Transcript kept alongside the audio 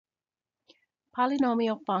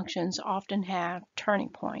Polynomial functions often have turning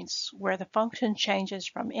points where the function changes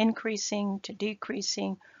from increasing to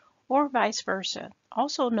decreasing or vice versa,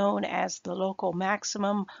 also known as the local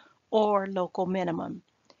maximum or local minimum.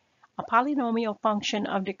 A polynomial function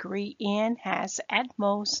of degree n has at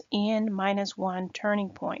most n minus 1 turning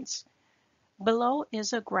points. Below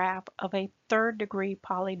is a graph of a third-degree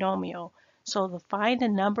polynomial, so to find the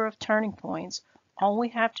number of turning points, all we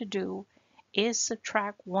have to do is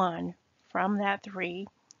subtract 1 from that 3,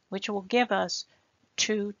 which will give us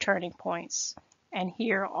 2 turning points. And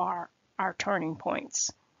here are our turning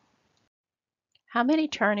points. How many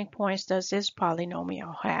turning points does this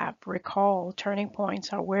polynomial have? Recall, turning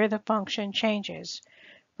points are where the function changes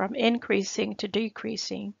from increasing to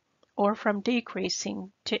decreasing or from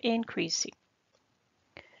decreasing to increasing.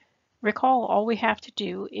 Recall, all we have to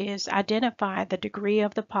do is identify the degree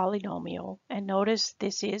of the polynomial, and notice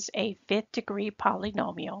this is a fifth degree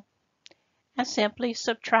polynomial, and simply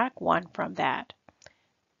subtract 1 from that.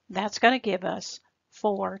 That's going to give us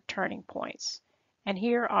 4 turning points. And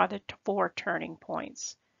here are the 4 turning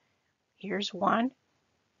points. Here's 1,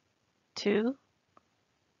 2,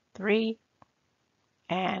 3,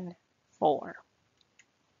 and 4.